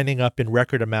are lining up in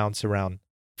record amounts around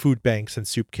food banks and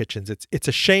soup kitchens. It's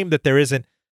a shame that there isn't,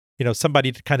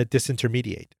 somebody to kind of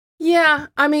disintermediate. Yeah,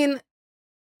 I mean,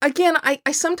 again, I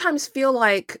sometimes feel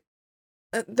like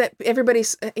that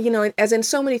everybody's, as in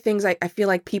so many things, I feel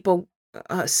like people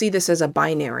see this as a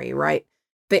binary, right?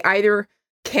 They either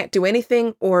can't do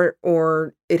anything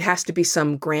or it has to be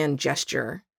some grand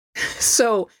gesture.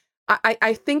 So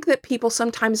I think that people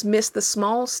sometimes miss the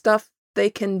small stuff they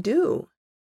can do.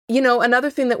 Another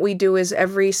thing that we do is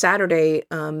every Saturday,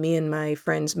 me and my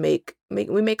friends make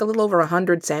a little over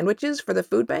 100 sandwiches for the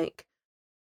food bank.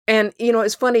 And,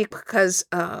 it's funny because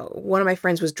one of my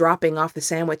friends was dropping off the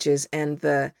sandwiches and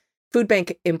the food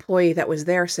bank employee that was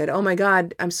there said, "Oh my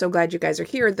God, I'm so glad you guys are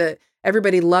here.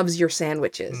 Everybody loves your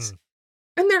sandwiches."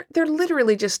 And they're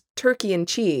literally just turkey and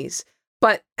cheese.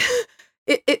 But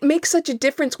it makes such a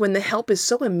difference when the help is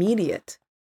so immediate.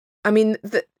 I mean,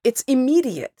 it's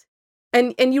immediate.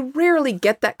 And you rarely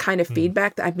get that kind of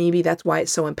feedback. Maybe that's why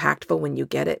it's so impactful when you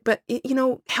get it. But,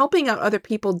 helping out other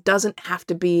people doesn't have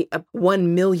to be a $1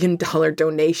 million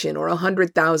donation or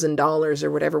 $100,000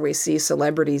 or whatever we see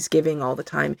celebrities giving all the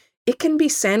time. It can be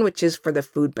sandwiches for the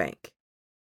food bank.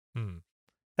 And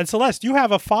Celeste, you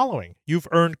have a following. You've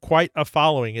earned quite a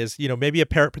following. Is maybe a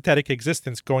peripatetic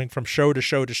existence going from show to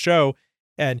show to show.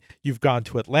 And you've gone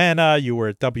to Atlanta. You were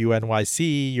at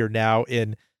WNYC. You're now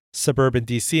in suburban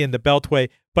DC in the Beltway.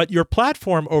 But your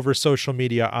platform over social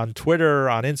media on Twitter,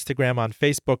 on Instagram, on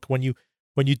Facebook, when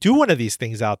you do one of these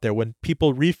things out there, when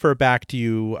people refer back to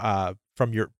you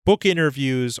from your book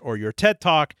interviews or your TED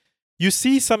Talk, you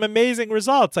see some amazing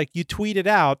results. Like you tweeted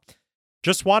out,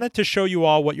 "Just wanted to show you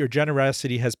all what your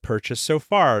generosity has purchased so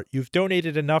far. You've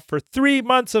donated enough for 3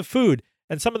 months of food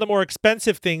and some of the more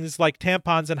expensive things like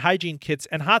tampons and hygiene kits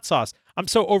and hot sauce. I'm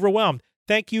so overwhelmed.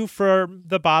 Thank you from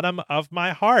the bottom of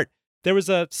my heart." There was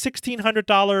a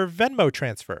 $1,600 Venmo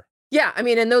transfer. Yeah, I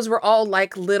mean, and those were all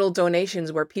like little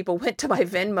donations where people went to my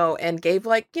Venmo and gave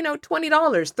like,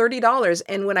 $20, $30.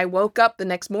 And when I woke up the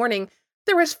next morning,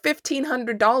 there was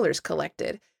 $1,500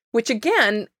 collected, which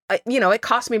again, it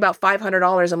cost me about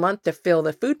 $500 a month to fill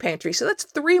the food pantry. So that's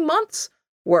 3 months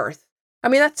worth. I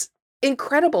mean, that's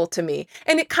incredible to me.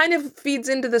 And it kind of feeds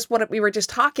into this, what we were just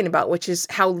talking about, which is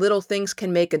how little things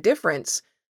can make a difference.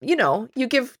 You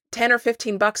give 10 or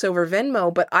 15 bucks over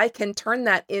Venmo, but I can turn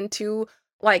that into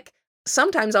like,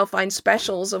 sometimes I'll find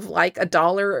specials of like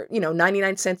 $1,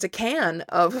 99 cents a can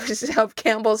of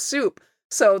Campbell's soup.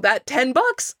 So that 10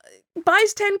 bucks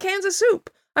buys 10 cans of soup.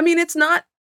 I mean, it's not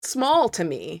small to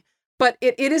me, but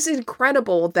it is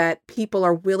incredible that people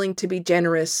are willing to be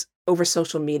generous over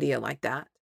social media like that.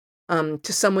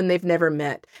 To someone they've never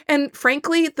met. And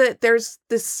frankly, there's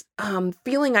this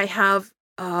feeling I have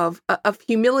of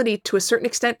humility to a certain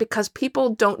extent because people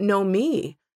don't know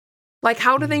me. Like,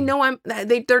 how do they know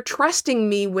they're trusting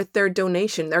me with their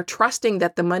donation. They're trusting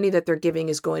that the money that they're giving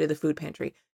is going to the food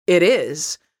pantry. It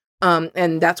is.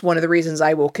 And that's one of the reasons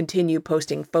I will continue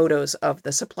posting photos of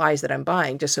the supplies that I'm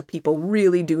buying, just so people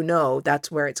really do know that's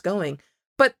where it's going.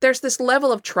 But there's this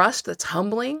level of trust that's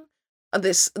humbling,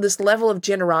 this level of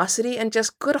generosity and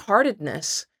just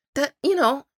good-heartedness that,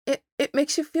 it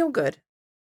makes you feel good.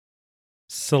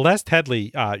 Celeste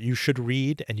Headlee, you should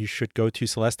read, and you should go to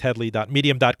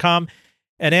celesteheadlee.medium.com.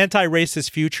 An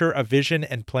Anti-Racist Future, a Vision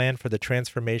and Plan for the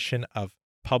Transformation of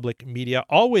Public Media,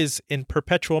 always in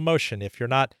perpetual motion. If you're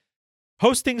not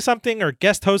hosting something or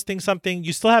guest hosting something,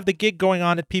 you still have the gig going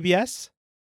on at PBS?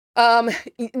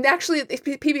 Actually,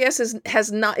 PBS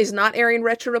is not airing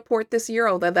Retro Report this year,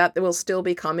 although that will still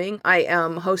be coming. I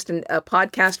am hosting a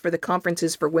podcast for the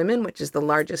Conferences for Women, which is the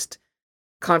largest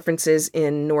conferences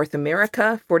in North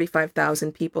America,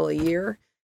 45,000 people a year.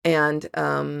 And,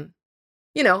 and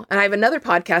I have another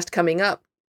podcast coming up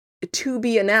to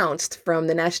be announced from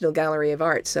the National Gallery of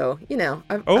Art. So,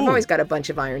 I've always got a bunch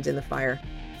of irons in the fire.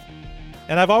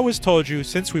 And I've always told you,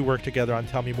 since we worked together on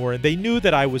Tell Me More, and they knew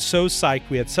that I was so psyched,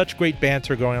 we had such great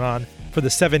banter going on for the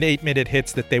 7-8 minute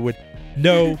hits, that they would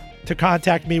know to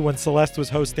contact me when Celeste was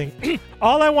hosting.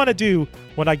 All I want to do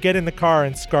when I get in the car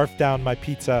and scarf down my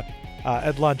pizza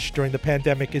at lunch during the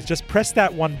pandemic is just press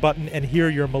that one button and hear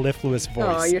your mellifluous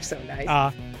voice. Oh, you're so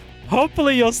nice.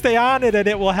 Hopefully you'll stay on it and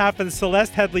it will happen.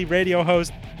 Celeste Headlee, radio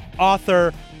host,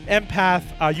 author,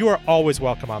 empath. You are always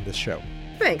welcome on this show.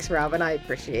 Thanks, Robin. I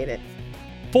appreciate it.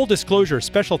 Full Disclosure,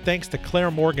 special thanks to Claire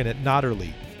Morgan at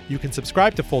Notterly. You can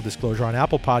subscribe to Full Disclosure on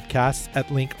Apple Podcasts at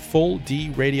link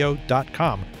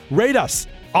fulldradio.com. Rate us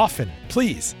often,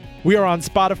 please. We are on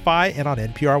Spotify and on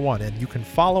NPR One, and you can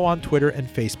follow on Twitter and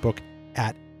Facebook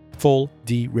at Full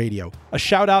D Radio. A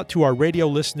shout out to our radio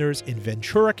listeners in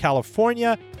Ventura,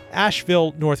 California,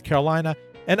 Asheville, North Carolina,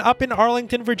 and up in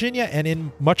Arlington, Virginia, and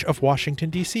in much of Washington,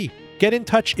 D.C. Get in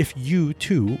touch if you,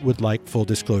 too, would like Full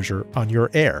Disclosure on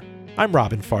your air. I'm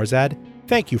Robin Farzad.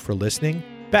 Thank you for listening.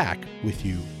 Back with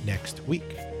you next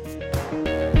week.